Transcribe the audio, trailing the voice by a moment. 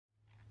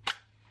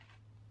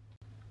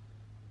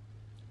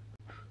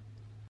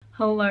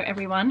Hello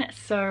everyone,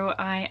 so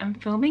I am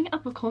filming a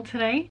book haul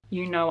today.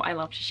 You know I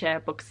love to share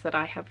books that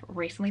I have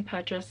recently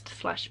purchased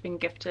slash been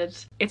gifted.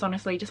 It's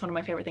honestly just one of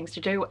my favorite things to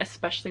do,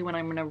 especially when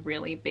I'm in a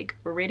really big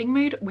reading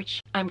mood,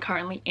 which I'm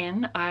currently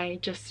in. I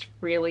just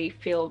really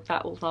feel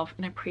that love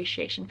and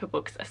appreciation for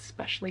books,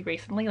 especially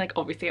recently. Like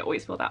obviously I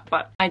always feel that,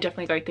 but I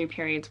definitely go through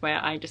periods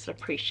where I just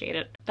appreciate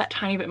it that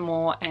tiny bit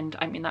more, and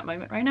I'm in that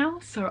moment right now.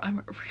 So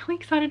I'm really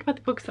excited about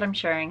the books that I'm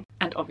sharing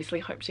and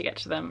obviously hope to get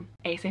to them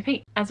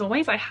ASAP. As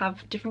always, I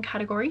have different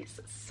categories.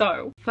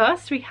 So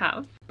first we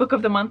have Book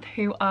of the Month,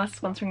 who are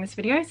sponsoring this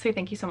video, so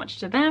thank you so much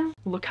to them.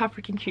 Look how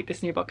freaking cute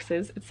this new box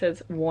is. It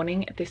says,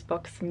 warning, this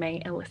box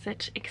may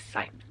elicit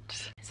excitement.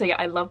 So yeah,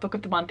 I love Book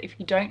of the Month. If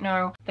you don't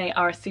know, they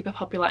are a super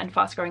popular and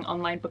fast growing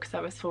online book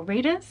service for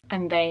readers,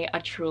 and they are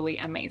truly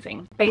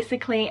amazing.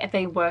 Basically,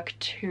 they work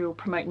to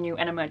promote new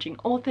and emerging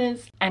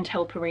authors and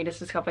help readers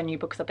discover new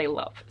books that they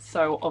love.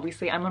 So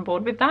obviously I'm on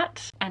board with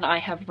that, and I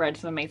have read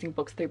some amazing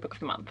books through Book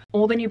of the Month.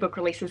 All the new book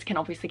releases can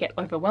obviously get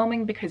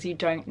overwhelming because you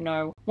don't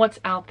know what's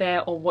out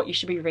there or what you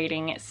should be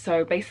reading.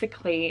 So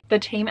basically the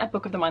team at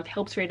Book of the Month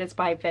helps readers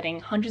by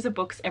vetting hundreds of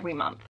books every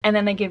month, and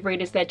then they give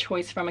readers their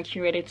choice from a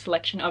curated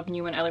selection of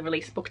new and early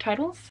release book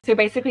titles. So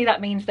basically that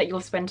means that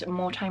you'll spend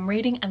more time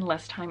reading and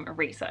less time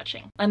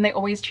researching, and they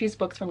always choose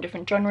books from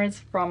different genres,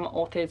 from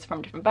authors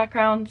from different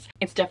backgrounds.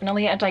 It's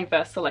definitely a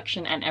diverse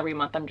selection, and every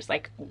month I'm just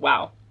like,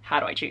 wow, how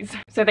do I choose?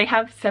 So they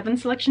have 7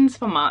 selections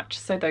for March.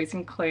 So those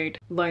include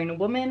Lone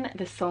Woman,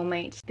 The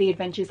Soulmate, The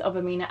Adventures of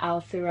Amina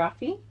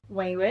Al-Sirafi,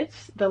 Weyward,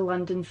 The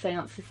London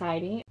Seance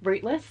Society,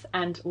 Rootless,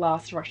 and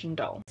Last Russian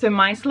Doll. So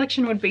my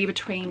selection would be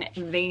between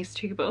these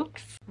two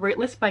books.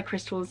 Rootless by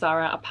Crystal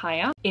Zara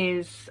Apaya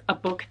is a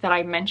book that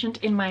I mentioned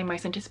in my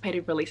most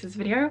anticipated releases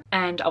video,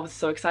 and I was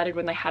so excited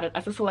when they had it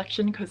as a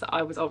selection because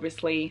I was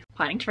obviously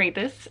planning to read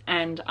this,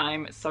 and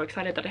I'm so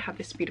excited that I have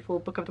this beautiful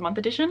Book of the Month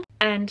edition.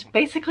 And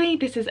basically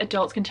this is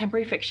adult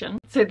contemporary fiction.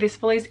 So this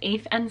follows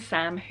Eve and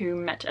Sam, who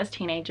met as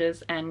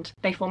teenagers, and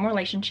they form a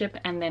relationship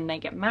and then they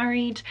get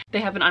married.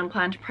 They have an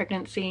unplanned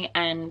pregnancy,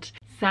 and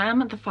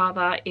Sam, the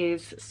father,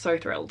 is so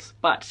thrilled,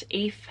 but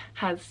Eve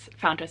has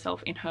found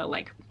herself in her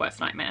like worst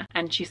nightmare,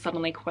 and she's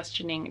suddenly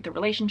questioning the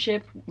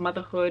relationship,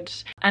 motherhood,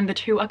 and the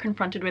two are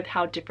confronted with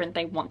how different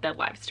they want their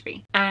lives to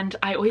be. And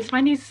I always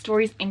find these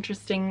stories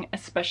interesting,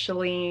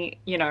 especially,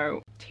 you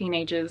know,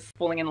 teenagers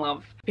falling in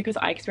love, because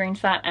I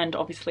experienced that, and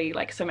obviously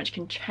like so much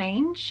can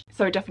change.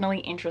 So it definitely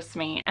interests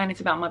me, and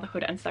it's about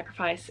motherhood and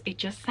sacrifice. It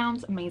just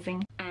sounds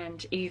amazing.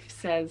 And Eve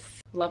says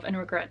love and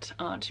regret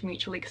aren't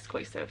mutually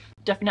exclusive.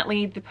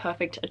 Definitely the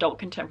perfect adult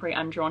contemporary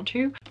I'm drawn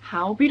to.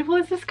 How beautiful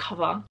is this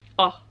cover?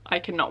 Oh, I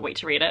cannot wait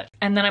to read it.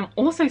 And then I'm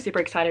also super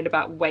excited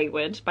about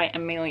Weyward by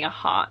Amelia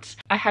Hart.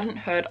 I hadn't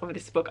heard of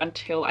this book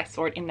until I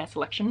saw it in their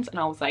selections, and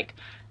I was like,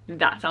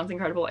 that sounds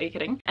incredible, are you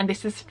kidding? And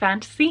this is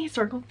fantasy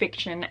historical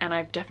fiction, and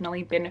I've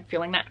definitely been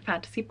feeling that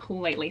fantasy pull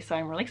lately, so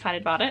I'm really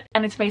excited about it.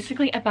 And it's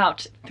basically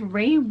about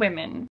 3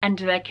 women and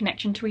their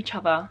connection to each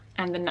other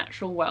and the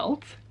natural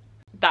world.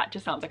 That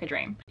just sounds like a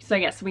dream. So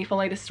yes, we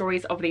follow the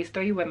stories of these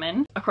 3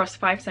 women across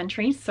 5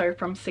 centuries, so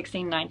from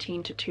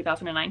 1619 to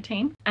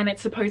 2019, and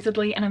it's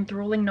supposedly an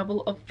enthralling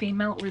novel of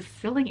female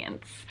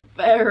resilience.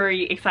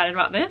 Very excited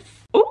about this.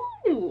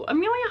 Ooh,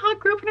 Amelia Hart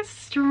grew up in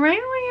Australia,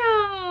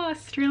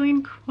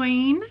 Australian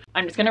queen.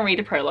 I'm just gonna read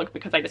the prologue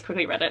because I just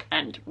quickly read it,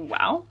 and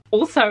wow.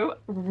 Also,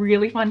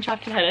 really fun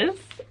chapter headers.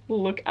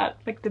 Look at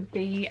like the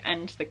bee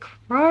and the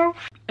crow.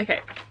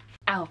 Okay,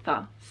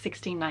 Alpha,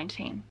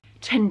 1619.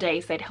 10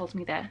 days they'd held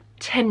me there.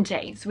 10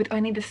 days, with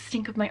only the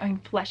stink of my own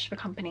flesh for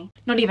company.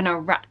 Not even a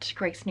rat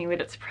graced me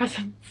with its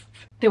presence.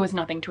 There was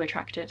nothing to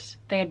attract it.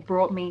 They had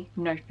brought me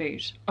no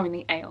food,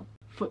 only ale.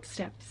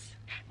 Footsteps.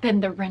 Then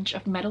the wrench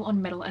of metal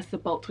on metal as the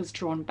bolt was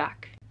drawn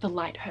back. The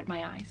light hurt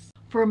my eyes.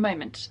 For a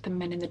moment, the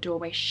men in the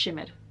doorway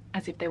shimmered,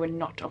 as if they were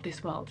not of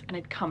this world and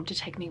had come to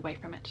take me away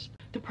from it.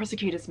 The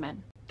prosecutor's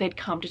men. They'd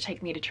come to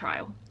take me to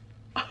trial.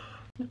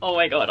 Oh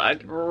my god, I'm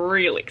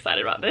really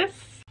excited about this.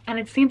 And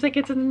it seems like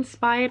it's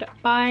inspired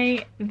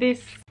by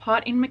this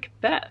part in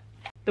Macbeth.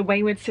 The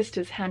wayward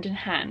sisters hand in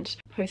hand,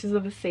 purses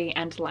of the sea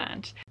and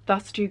land,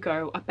 thus do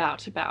go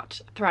about,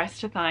 thrice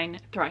to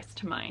thine, thrice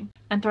to mine,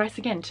 and thrice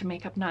again to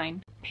make up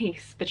 9.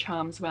 Peace, the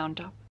charms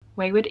wound up.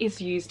 Wayward is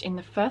used in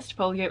the first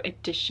folio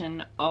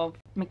edition of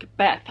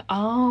Macbeth.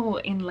 Oh,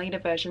 in later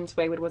versions,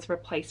 Wayward was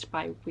replaced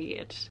by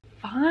Weird.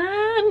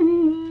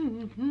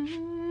 Fun!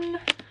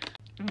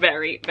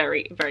 Very,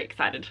 very, very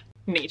excited.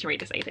 Need to read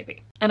this ASAP.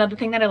 Another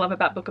thing that I love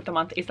about Book of the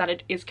Month is that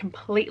it is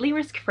completely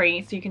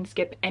risk-free, so you can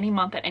skip any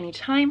month at any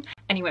time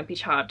and you won't be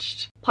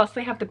charged. Plus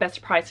they have the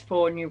best price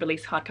for new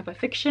release hardcover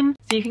fiction,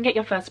 so you can get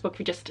your first book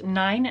for just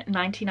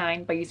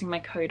 $9.99 by using my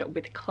code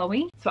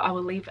WithChloe. So I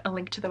will leave a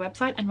link to the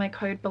website and my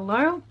code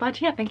below.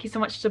 But yeah, thank you so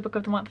much to Book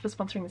of the Month for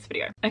sponsoring this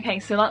video. Okay,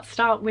 so let's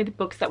start with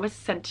books that were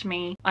sent to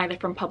me either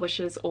from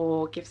publishers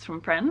or gifts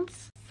from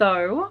friends.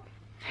 So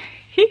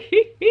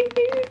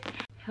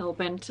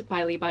Hellbent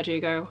by Leigh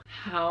Bardugo.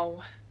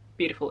 How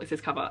beautiful is this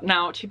cover?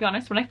 Now, to be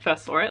honest, when I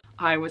first saw it,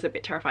 I was a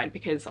bit terrified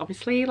because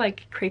obviously,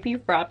 like, creepy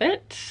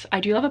rabbit. I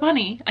do love a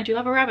bunny, I do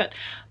love a rabbit,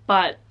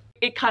 but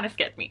it kind of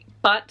scared me.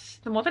 But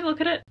the more that I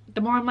look at it,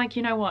 the more I'm like,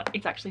 you know what,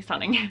 it's actually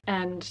stunning.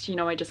 And you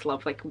know, I just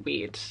love like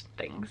weird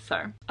things,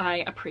 so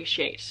I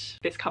appreciate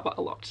this cover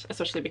a lot,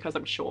 especially because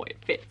I'm sure it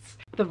fits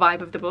the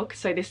vibe of the book.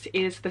 So this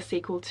is the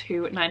sequel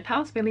to Ninth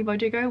House by Leigh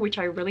Bardugo, which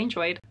I really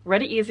enjoyed.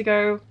 Read it years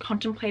ago,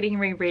 contemplating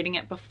rereading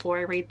it before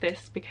I read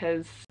this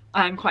because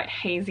I'm quite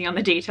hazy on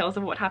the details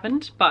of what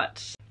happened,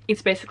 but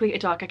it's basically a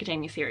dark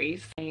academia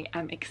series. I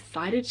am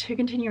excited to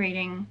continue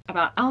reading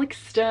about Alex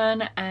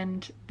Stern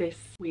and this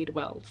weird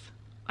world.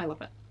 I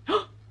love it.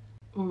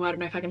 Ooh, I don't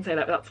know if I can say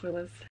that without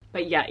spoilers.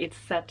 But yeah, it's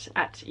set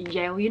at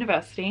Yale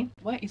University.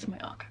 Where is my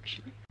arc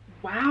actually?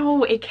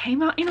 Wow, it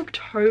came out in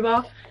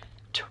October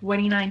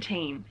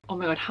 2019. Oh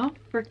my god, how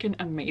freaking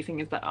amazing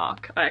is that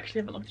arc? I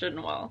actually haven't looked at it in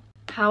a while.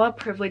 Power,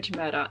 privilege,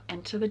 murder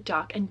enter the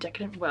dark and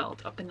decadent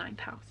world of the Ninth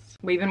House.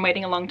 We've been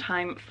waiting a long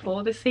time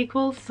for the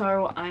sequel,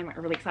 so I'm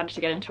really excited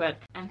to get into it.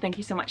 And thank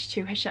you so much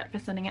to Hachette for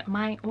sending it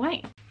my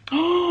way.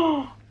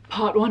 Oh,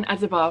 part 1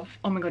 as above.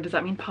 Oh my god, does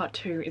that mean part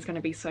 2 is going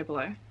to be so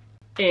below?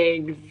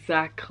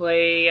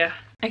 Exactly.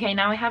 Okay,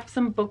 now I have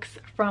some books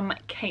from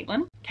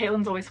Caitlin.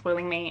 Caitlin's always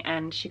spoiling me,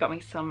 and she got me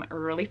some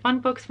really fun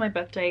books for my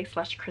birthday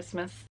slash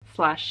Christmas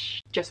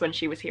slash just when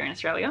she was here in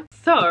Australia.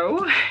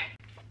 So,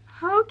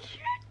 how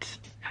cute.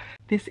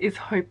 This is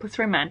Hopeless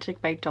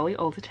Romantic by Dolly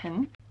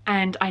Alderton.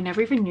 And I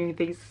never even knew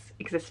these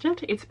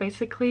existed. It's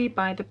basically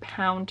by the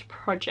Pound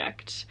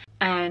Project.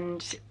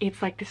 And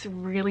it's like this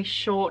really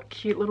short,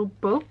 cute little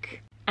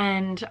book.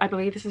 And I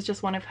believe this is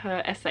just one of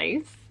her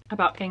essays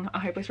about being a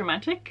hopeless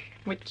romantic,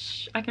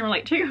 which I can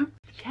relate to.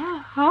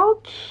 Yeah, how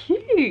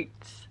cute.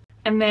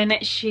 And then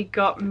she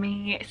got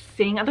me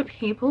Seeing Other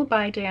People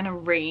by Diana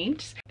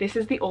Reid. This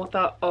is the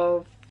author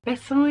of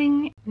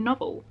best-selling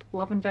novel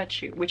Love and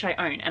Virtue, which I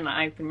own and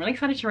I've been really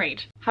excited to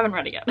read. Haven't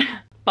read it yet.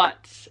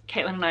 But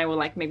Caitlin and I were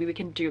like, maybe we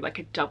can do like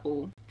a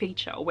double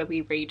feature where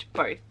we read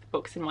both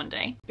books in one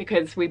day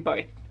because we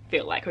both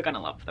feel like we're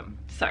gonna love them.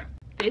 So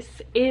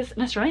this is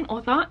an Australian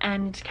author,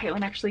 and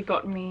Caitlin actually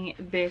got me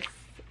this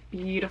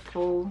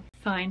beautiful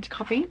signed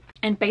copy.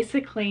 And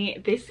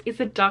basically this is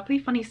a darkly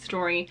funny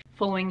story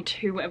following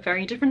two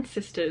very different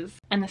sisters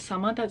and the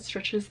summer that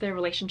stretches their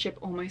relationship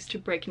almost to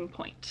breaking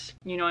point.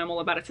 You know I'm all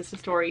about a sister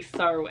story,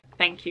 so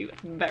thank you,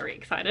 very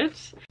excited.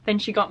 Then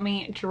she got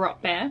me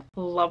Drop Bear.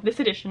 Love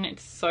this edition,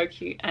 it's so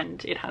cute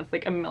and it has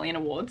like a million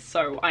awards,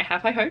 so I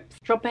have high hopes.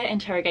 Drop Bear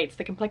interrogates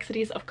the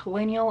complexities of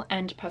colonial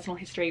and personal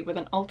history with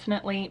an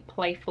alternately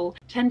playful,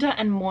 tender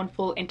and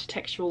mournful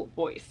intertextual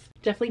voice,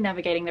 deftly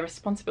navigating the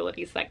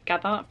responsibilities that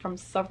gather from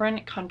sovereign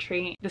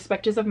country, the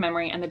spectres of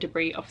memory and the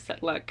debris of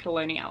settler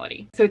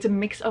coloniality. So it's a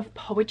mix of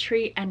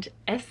poetry and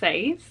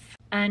essays,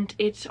 and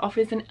it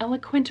offers an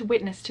eloquent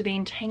witness to the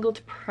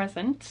entangled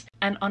present,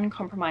 an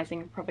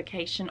uncompromising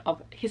provocation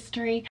of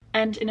history,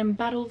 and an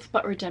embattled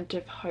but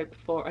redemptive hope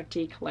for a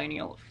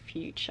decolonial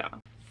future.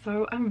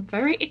 So I'm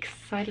very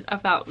excited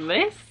about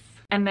this.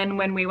 And then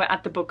when we were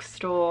at the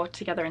bookstore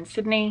together in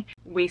Sydney,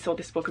 we saw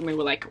this book and we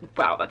were like,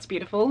 wow, that's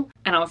beautiful.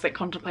 And I was like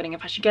contemplating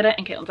if I should get it,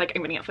 and Caitlin's like,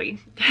 I'm getting it for you.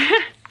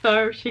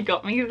 So she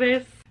got me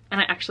this, and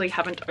I actually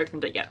haven't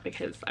opened it yet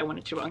because I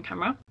wanted to do it on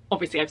camera.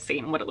 Obviously I've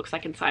seen what it looks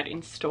like inside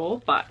in store,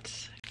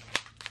 but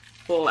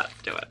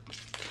let's do it.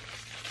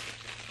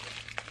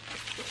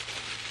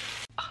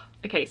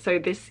 Okay, so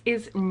this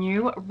is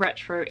New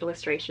Retro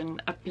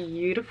Illustration, a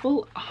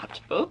beautiful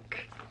art book.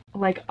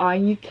 Like, are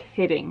you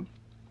kidding?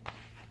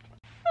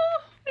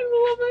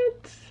 I love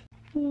it.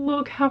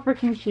 Look how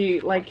freaking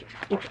cute. Like,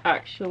 it's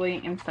actually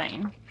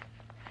insane.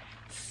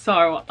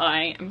 So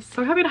I am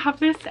so happy to have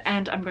this,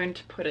 and I'm going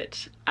to put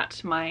it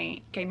at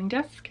my gaming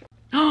desk.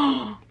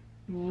 Oh,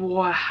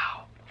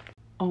 wow.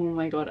 Oh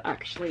my god,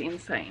 actually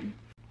insane.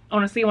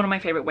 Honestly, one of my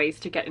favorite ways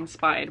to get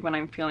inspired when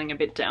I'm feeling a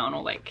bit down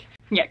or like,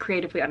 yeah,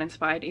 creatively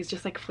uninspired is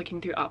just like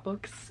flicking through art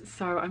books.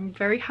 So I'm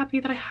very happy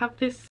that I have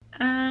this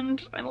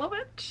and I love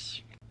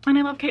it. And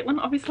I love Caitlin,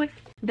 obviously.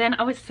 Then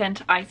I was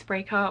sent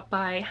Icebreaker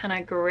by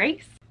Hannah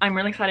Grace. I'm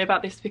really excited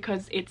about this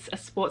because it's a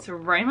sports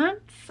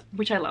romance,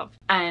 which I love.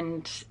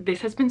 And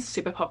this has been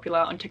super popular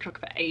on TikTok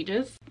for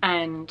ages,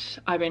 and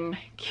I've been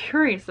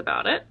curious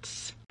about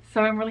it.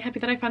 So I'm really happy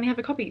that I finally have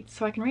a copy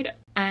so I can read it.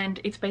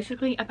 And it's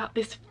basically about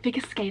this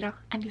figure skater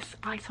and this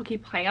ice hockey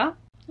player.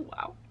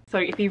 Wow. So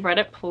if you've read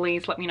it,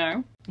 please let me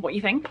know what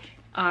you think.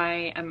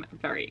 I am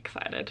very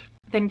excited.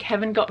 Then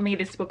Kevin got me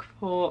this book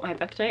for my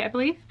birthday, I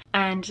believe.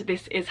 And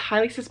this is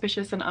Highly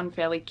Suspicious and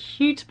Unfairly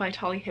Cute by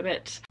Talia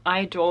Hibbert. I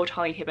adore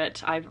Talia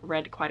Hibbert. I've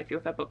read quite a few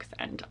of her books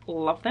and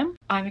love them.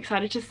 I'm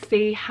excited to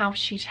see how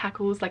she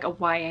tackles like a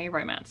YA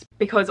romance,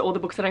 because all the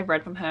books that I've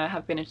read from her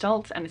have been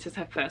adult and this is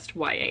her first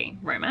YA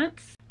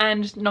romance.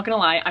 And not gonna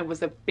lie, I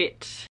was a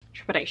bit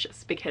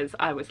trepidatious because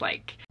I was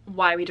like,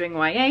 why are we doing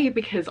YA?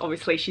 Because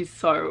obviously she's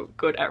so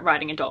good at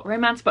writing adult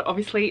romance, but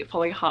obviously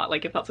follow your heart.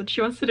 Like if that's what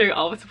she wants to do,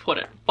 I'll support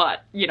it.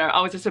 But you know,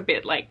 I was just a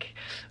bit like,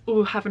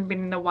 oh, haven't been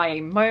in the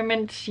YA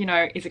moment, you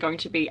know, is it going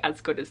to be as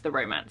good as the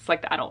romance,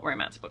 like the adult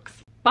romance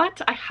books?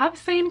 but I have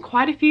seen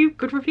quite a few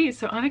good reviews,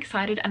 so I'm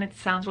excited and it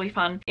sounds really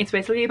fun. It's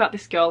basically about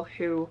this girl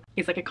who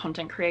is like a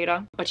content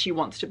creator, but she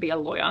wants to be a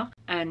lawyer,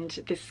 and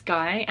this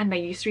guy, and they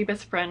used to be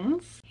best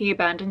friends, he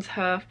abandons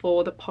her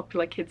for the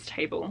popular kids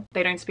table.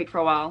 They don't speak for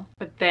a while,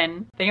 but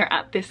then they are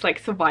at this like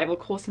survival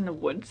course in the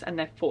woods and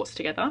they're forced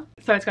together.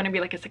 So it's going to be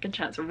like a second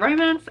chance of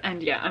romance,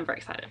 and yeah, I'm very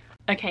excited.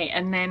 Okay,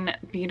 and then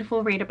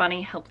beautiful Reader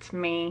Bunny helped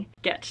me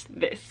get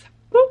this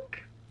book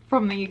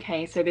from the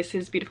UK. So this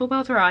is Beautiful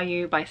Birds Where Are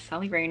You by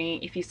Sally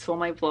Rooney. If you saw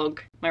my vlog,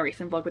 my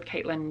recent vlog with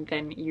Caitlin,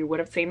 then you would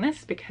have seen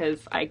this because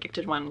I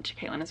gifted one to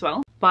Caitlin as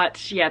well.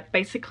 But yeah,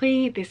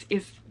 basically this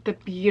is the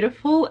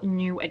beautiful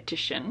new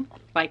edition.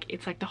 Like,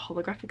 it's like the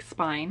holographic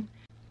spine.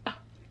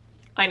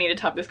 I need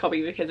to have this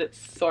copy because it's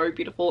so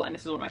beautiful and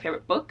this is one of my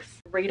favorite books.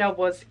 Rita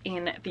was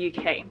in the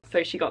UK,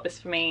 so she got this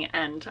for me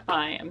and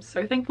I am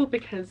so thankful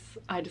because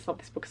I just love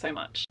this book so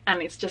much.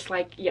 And it's just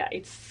like, yeah,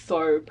 it's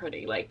so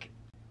pretty. Like,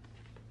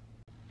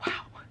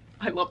 wow,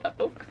 I love that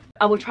book.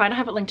 I will try to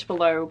have it linked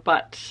below,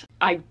 but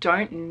I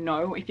don't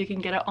know if you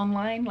can get it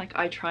online. Like,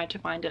 I tried to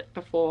find it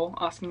before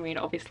asking Rita,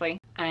 obviously,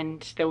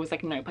 and there was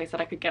like no place that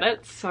I could get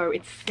it. So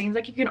it seems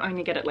like you can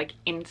only get it like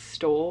in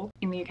store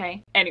in the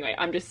UK. Anyway,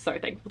 I'm just so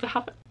thankful to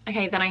have it.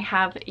 Okay, then I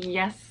have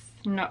Yes,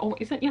 No, or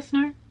is it Yes,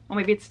 No? Or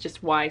maybe it's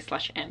just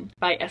Y/N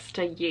by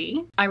Esther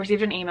Yee. I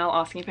received an email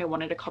asking if I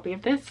wanted a copy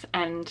of this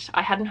and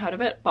I hadn't heard of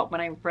it, but when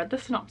I read the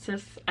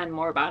synopsis and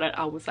more about it,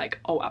 I was like,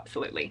 oh,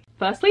 absolutely.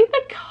 Firstly,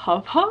 the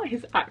cover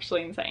is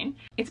actually insane.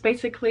 It's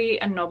basically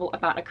a novel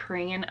about a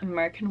Korean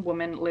American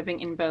woman living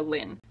in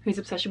Berlin whose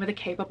obsession with a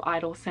K-pop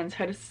idol sends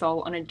her to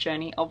Seoul on a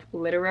journey of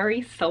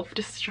literary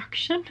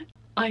self-destruction.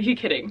 Are you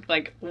kidding?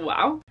 Like,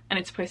 wow. And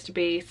it's supposed to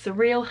be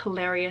surreal,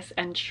 hilarious,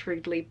 and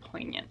shrewdly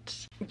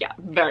poignant. Yeah,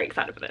 very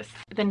excited for this.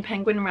 Then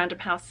Penguin Random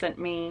House sent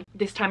me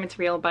This Time It's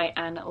Real by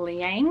Anne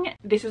Liang.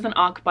 This is an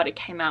ARC, but it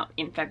came out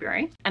in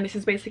February. And this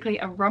is basically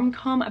a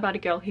rom-com about a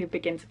girl who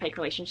begins a fake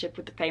relationship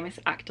with the famous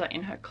actor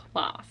in her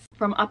class.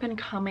 From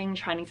up-and-coming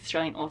Chinese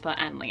Australian author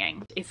Anne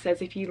Liang. It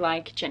says if you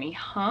like Jenny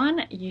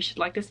Han, you should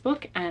like this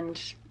book,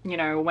 and you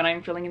know, when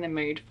I'm feeling in the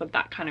mood for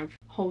that kind of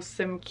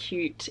wholesome,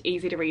 cute,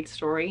 easy to read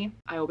story,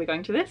 I will be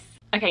going to this.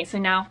 Okay, so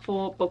now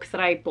for books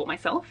that I bought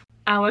myself.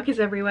 Our Work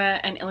is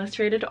Everywhere, an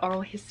illustrated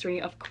oral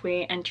history of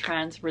queer and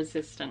trans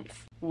resistance.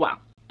 Wow.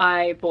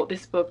 I bought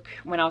this book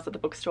when I was at the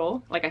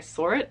bookstore. Like, I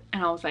saw it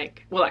and I was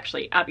like, well,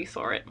 actually Abby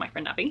saw it, my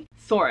friend Abby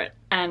saw it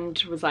and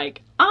was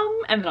like,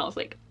 and then I was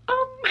like,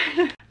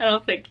 and I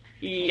was like,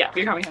 yeah,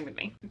 you're coming home with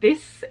me.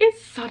 This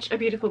is such a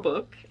beautiful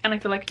book and I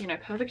feel like, you know,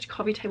 perfect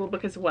coffee table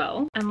book as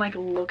well. And like,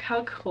 look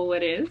how cool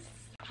it is.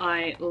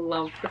 I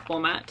love the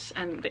format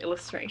and the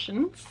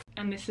illustrations.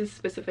 And this is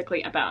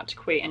specifically about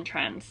queer and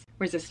trans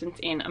resistance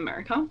in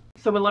America.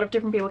 So a lot of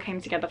different people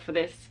came together for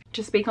this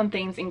to speak on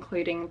themes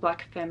including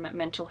Black femme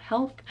mental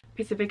health,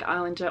 Pacific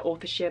Islander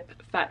authorship,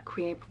 fat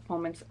queer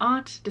performance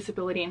art,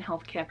 disability and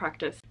healthcare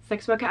practice,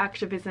 sex worker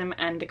activism,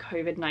 and the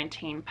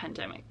COVID-19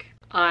 pandemic.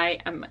 I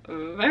am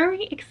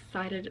very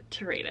excited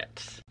to read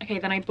it. Okay,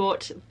 then I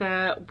bought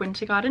The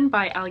Winter Garden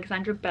by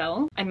Alexandra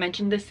Bell. I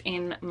mentioned this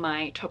in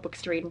my top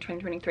books to read in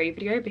 2023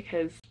 video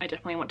because I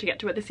definitely want to get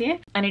to it this year.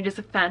 And it is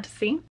a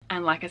fantasy.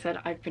 And like I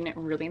said, I've been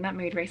really in that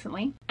mood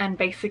recently. And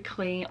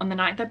basically, on the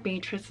night that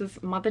Beatrice's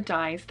mother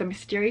dies, the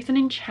mysterious and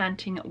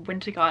enchanting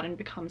Winter Garden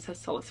becomes her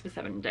solace for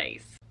 7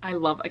 days. I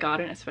love a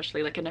garden,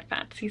 especially like in a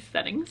fantasy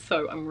setting,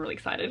 so I'm really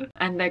excited.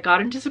 And the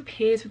garden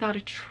disappears without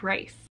a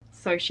trace.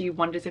 So she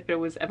wonders if it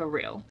was ever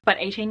real. But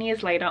 18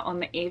 years later, on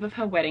the eve of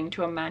her wedding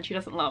to a man she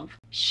doesn't love,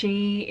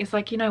 she is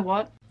like, you know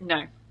what?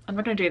 No, I'm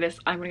not gonna do this.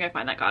 I'm gonna go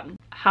find that garden.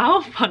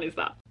 How fun is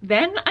that?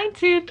 Then I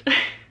did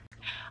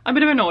a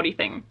bit of a naughty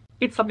thing.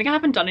 It's something I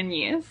haven't done in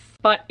years,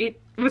 but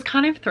it was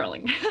kind of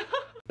thrilling.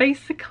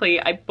 Basically,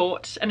 I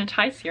bought an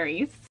entire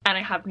series and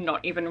I have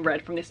not even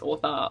read from this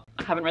author.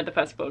 I haven't read the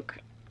first book.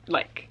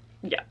 Like,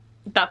 yeah.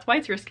 That's why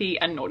it's risky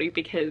and naughty,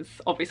 because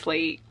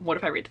obviously what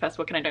if I read the first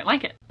book and I don't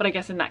like it? But I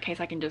guess in that case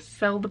I can just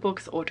sell the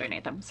books or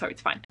donate them, so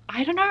it's fine.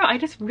 I don't know, I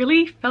just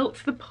really felt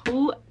the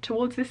pull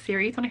towards this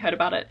series when I heard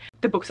about it.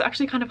 The books are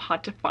actually kind of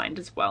hard to find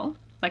as well.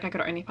 Like, I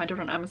could only find it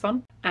on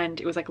Amazon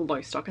and it was like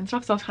low stock and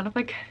stuff, so I was kind of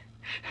like,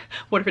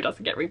 what if it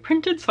doesn't get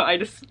reprinted? So I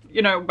just,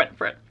 you know, went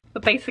for it.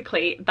 But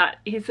basically, that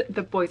is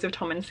the Boys of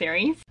Tommen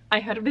series.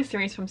 I heard of this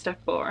series from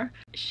Steph Bohr.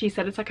 She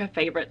said it's like her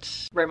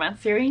favorite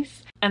romance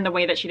series, and the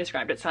way that she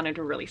described it sounded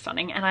really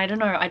stunning. And I don't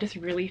know, I just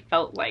really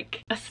felt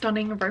like a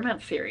stunning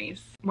romance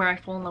series where I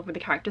fall in love with the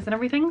characters and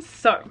everything.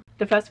 So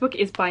the first book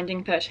is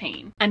Binding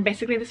 13, and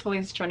basically this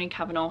follows Johnny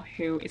Kavanagh,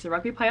 who is a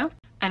rugby player,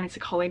 and it's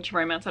a college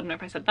romance. I don't know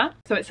if I said that.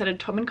 So it's set at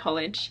Tommen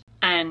College,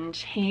 and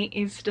he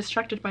is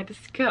distracted by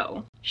this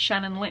girl,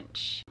 Shannon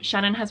Lynch.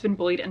 Shannon has been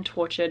bullied and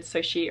tortured,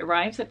 so she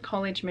arrives at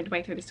college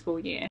midway through the school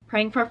year,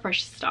 praying for a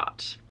fresh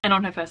start. And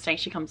on her first day,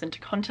 she comes into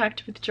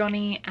contact with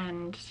Johnny,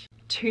 and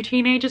two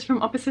teenagers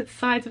from opposite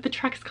sides of the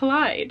tracks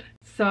collide.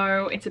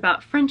 So it's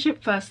about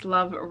friendship, first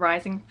love,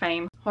 rising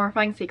fame,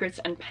 horrifying secrets,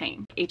 and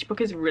pain. Each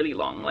book is really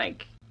long,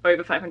 like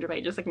over 500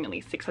 pages, like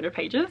nearly 600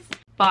 pages.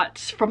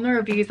 but from the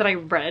reviews that I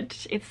read,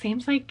 it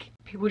seems like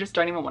people just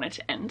don't even want it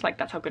to end. Like,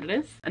 that's how good it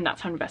is, and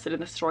that's how invested in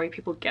the story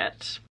people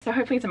get. So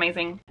hopefully it's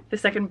amazing. The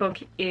second book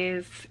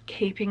is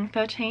Keeping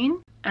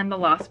 13, and the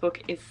last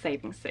book is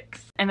Saving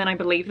 6. And then I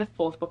believe the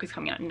fourth book is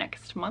coming out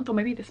next month, or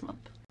maybe this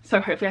month. So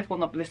hopefully I fall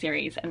in love with the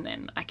series, and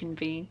then I can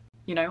be,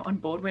 you know, on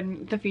board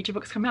when the future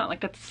books come out.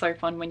 Like, that's so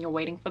fun when you're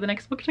waiting for the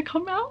next book to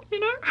come out, you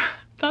know?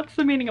 That's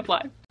the meaning of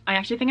life. I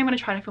actually think I'm going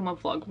to try to film a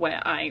vlog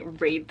where I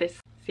read this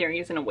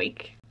series in a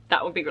week.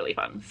 That would be really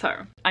fun.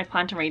 So I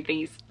plan to read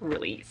these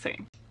really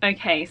soon.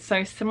 Okay,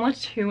 so similar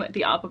to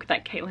the art book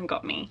that Caitlin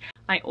got me,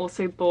 I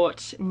also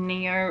bought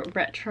Neo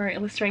Retro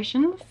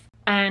Illustrations.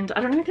 And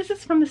I don't know if this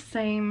is from the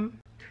same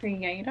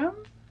creator.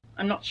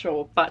 I'm not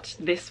sure, but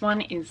this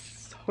one is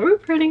so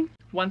pretty.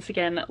 Once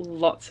again,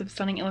 lots of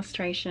stunning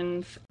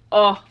illustrations.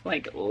 Oh,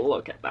 like,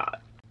 look at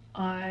that.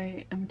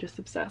 I am just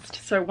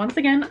obsessed. So once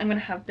again, I'm gonna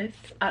have this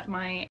at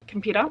my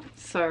computer.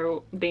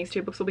 So these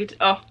two books will be,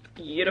 oh,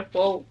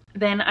 beautiful.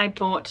 Then I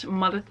bought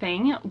Mother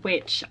Thing,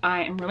 which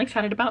I am really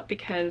excited about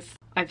because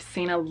I've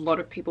seen a lot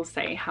of people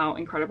say how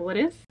incredible it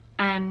is.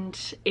 And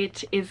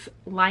it is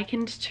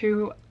likened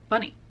to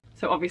Bunny.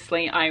 So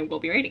obviously I will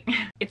be reading.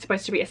 It's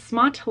supposed to be a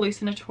smart,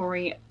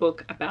 hallucinatory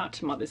book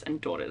about mothers and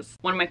daughters.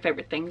 One of my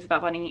favorite things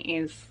about Bunny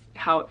is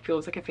how it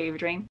feels like a fever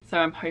dream. So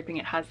I'm hoping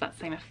it has that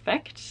same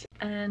effect.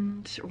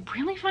 And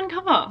really fun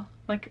cover.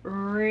 Like,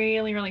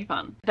 really, really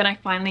fun. Then I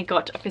finally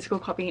got a physical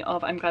copy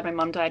of I'm Glad My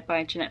Mum Died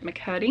by Jeanette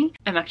McCurdy.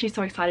 I'm actually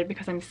so excited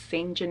because I'm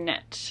seeing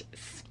Jeanette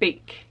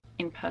speak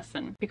in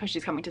person because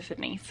she's coming to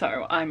Sydney.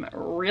 So I'm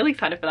really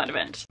excited for that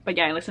event. But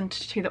yeah, I listened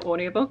to the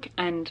audiobook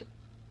and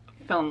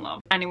fell in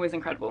love, and it was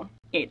incredible.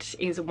 It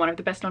is one of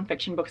the best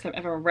non-fiction books I've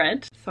ever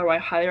read, so I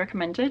highly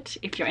recommend it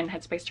if you're in the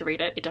headspace to read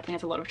it. It definitely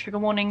has a lot of trigger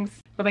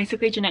warnings, but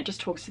basically Jeanette just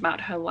talks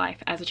about her life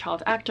as a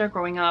child actor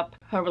growing up,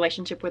 her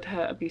relationship with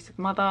her abusive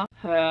mother,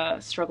 her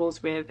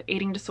struggles with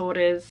eating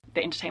disorders,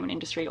 the entertainment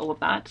industry, all of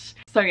that.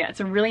 So yeah, it's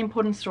a really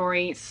important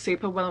story,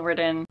 super well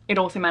written. It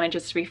also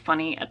manages to be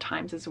funny at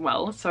times as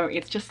well, so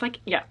it's just like,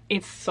 yeah,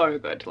 it's so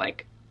good.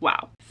 Like,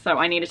 wow. So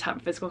I needed to have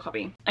a physical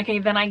copy. Okay,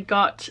 then I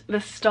got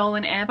The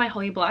Stolen Heir by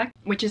Holly Black,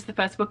 which is the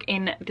first book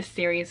in the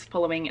series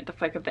following the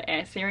Folk of the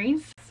Air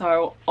series.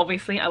 So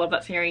obviously I love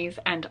that series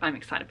and I'm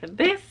excited for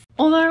this.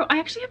 Although I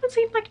actually haven't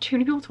seen like too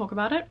many people talk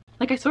about it.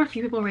 Like, I saw a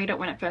few people read it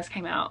when it first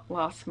came out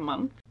last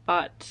month,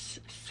 but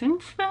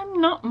since then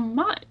not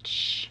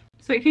much.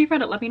 So if you've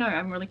read it, let me know,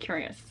 I'm really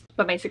curious.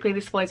 But basically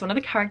this follows one of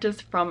the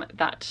characters from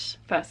that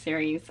first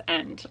series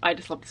and I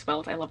just love this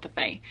world. I love the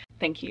Fae.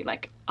 Thank you.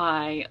 Like,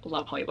 I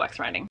love Holly Black's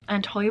writing.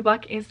 And Holly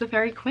Black is the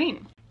fairy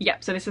queen.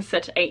 Yep, so this is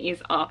set 8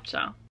 years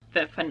after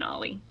the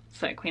finale.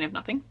 So Queen of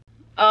Nothing.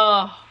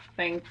 Oh,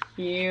 thank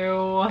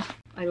you.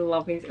 I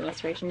love these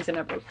illustrations in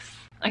her books.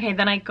 Okay,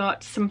 then I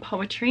got some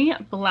poetry,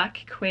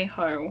 Black Queer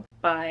Hoe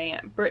by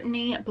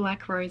Brittany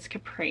Black Rose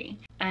Capri.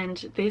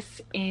 And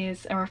this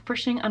is a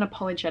refreshing,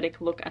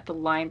 unapologetic look at the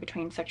line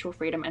between sexual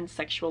freedom and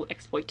sexual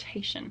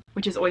exploitation,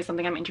 which is always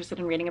something I'm interested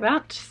in reading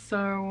about.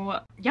 So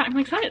yeah, I'm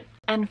really excited.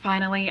 And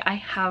finally, I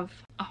have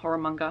a horror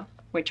manga,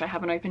 which I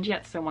haven't opened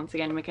yet. So once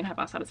again, we can have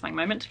our satisfying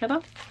moment together.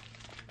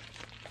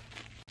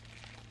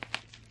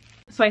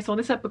 So I saw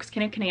this at Books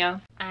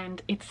Kinokuniya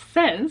and it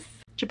says,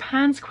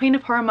 Japan's Queen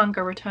of Horror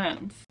Manga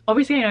returns.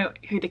 Obviously I know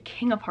who the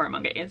king of horror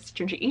manga is,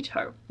 Junji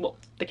Ito. Well,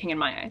 the king in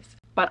my eyes.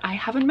 But I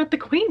haven't met the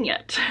queen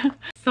yet.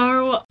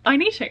 So I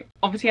need to.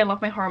 Obviously I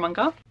love my horror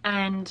manga.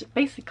 And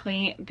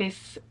basically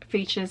this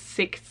features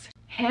 6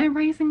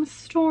 hair-raising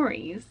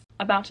stories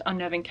about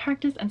unnerving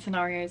characters and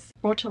scenarios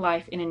brought to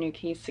life in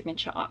Inuki's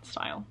signature art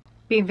style.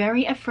 Be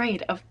very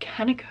afraid of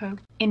Kaneko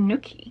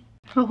Inuki.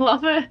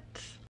 Love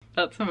it.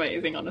 That's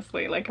amazing,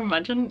 honestly. Like,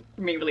 imagine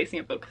me releasing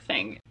a book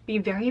saying, be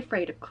very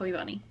afraid of Chloe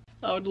Bunny.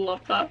 I would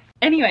love that.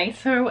 Anyway,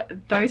 so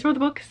those were the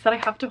books that I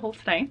have to haul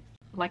today.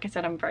 Like I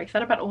said, I'm very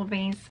excited about all of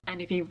these,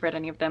 and if you've read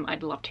any of them,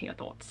 I'd love to hear your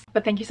thoughts.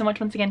 But thank you so much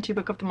once again to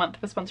Book of the Month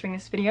for sponsoring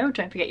this video.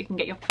 Don't forget you can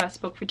get your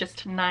first book for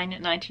just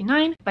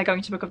 $9.99 by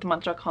going to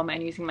bookofthemonth.com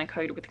and using my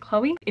code with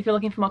Chloe. If you're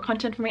looking for more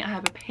content from me, I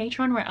have a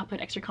Patreon where I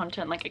upload extra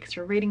content like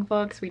extra reading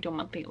vlogs. We do a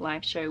monthly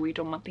live show, we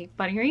do a monthly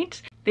buddy read.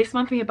 This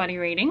month we are buddy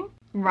reading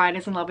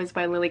Riders and Lovers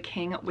by Lily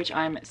King, which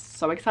I'm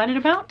so excited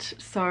about.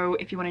 So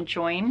if you want to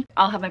join,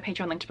 I'll have my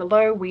Patreon linked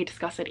below. We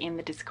discuss it in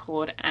the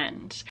Discord,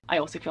 and I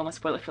also film a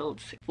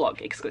spoiler-filled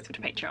vlog exclusive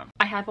to Patreon.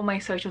 I have all my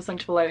socials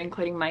linked below,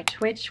 including my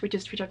Twitch, which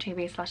is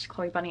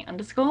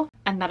twitch.tv/ChloeBunny_,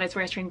 and that is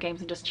where I stream games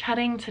and just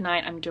chatting.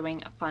 Tonight I'm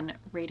doing a fun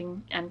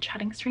reading and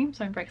chatting stream,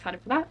 so I'm very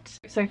excited for that.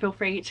 So feel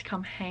free to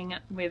come hang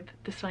with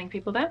the stunning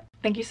people there.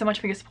 Thank you so much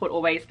for your support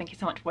always. Thank you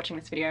so much for watching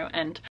this video,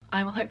 and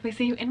I will hopefully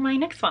see you in my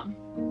next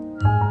one.